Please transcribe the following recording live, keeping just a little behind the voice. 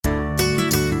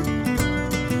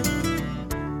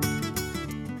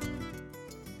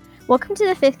Welcome to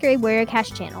the 5th grade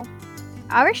Warriorcast channel.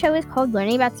 Our show is called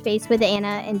Learning About Space with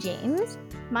Anna and James.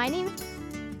 My name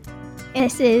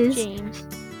is James.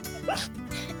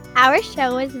 Our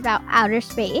show is about outer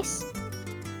space.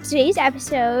 Today's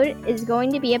episode is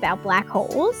going to be about black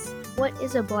holes. What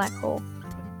is a black hole?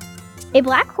 A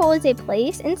black hole is a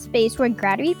place in space where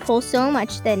gravity pulls so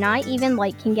much that not even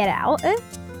light can get out.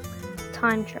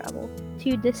 Time travel.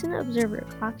 To a distant observer,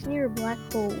 clocks near a black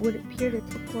hole would appear to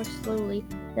tick more slowly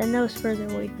than those further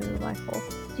away from the black hole.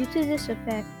 Due to this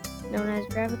effect, known as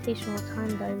gravitational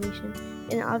time dilation,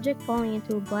 an object falling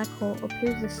into a black hole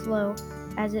appears to slow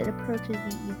as it approaches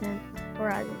the event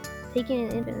horizon, taking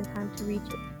an infinite time to reach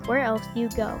it. Where else do you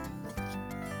go?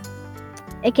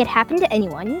 It could happen to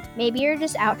anyone. Maybe you're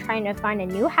just out trying to find a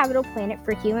new habitable planet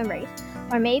for human race,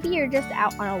 or maybe you're just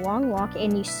out on a long walk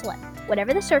and you slip.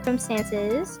 Whatever the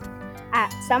circumstances, at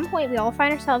some point we all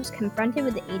find ourselves confronted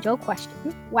with the age-old question: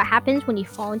 what happens when you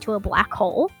fall into a black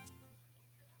hole?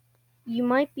 You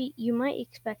might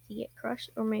expect to get crushed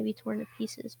or maybe torn to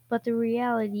pieces, but the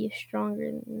reality is stronger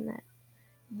than that.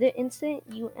 The instant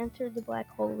you entered the black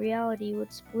hole, reality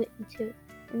would split in two.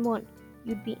 In one,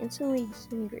 you'd be instantly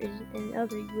disintegrated, and in the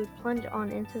other, you would plunge on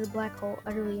into the black hole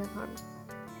utterly unharmed.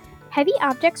 Heavy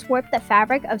objects warp the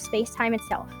fabric of space-time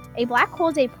itself. A black hole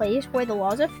is a place where the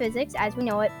laws of physics as we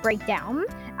know it break down.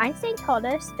 Einstein told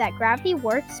us that gravity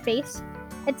warps space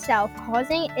itself,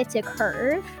 causing it to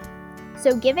curve.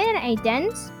 So given a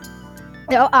dense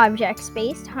object,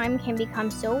 space-time can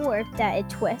become so warped that it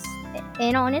twists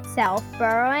in on itself,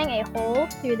 burrowing a hole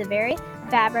through the very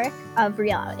fabric of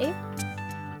reality.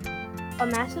 A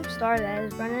massive star that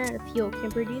has run out of fuel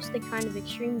can produce the kind of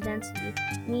extreme density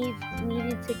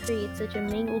needed to create such a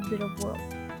mangled bit of world.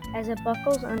 As it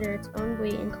buckles under its own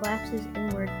weight and collapses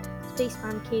inward,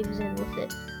 space-time caves in with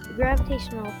it. The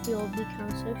gravitational field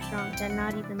becomes so strong that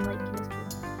not even light can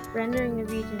escape, rendering the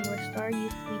region where stars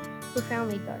used to be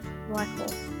profoundly dark, black hole.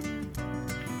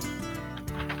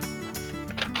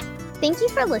 Thank you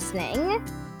for listening.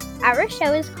 Our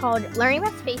show is called Learning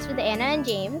About Space with Anna and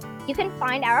James. You can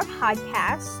find our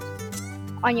podcast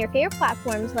on your favorite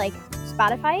platforms like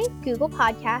Spotify, Google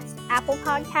Podcasts, Apple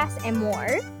Podcasts, and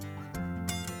more.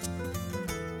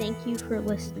 Thank you for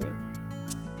listening.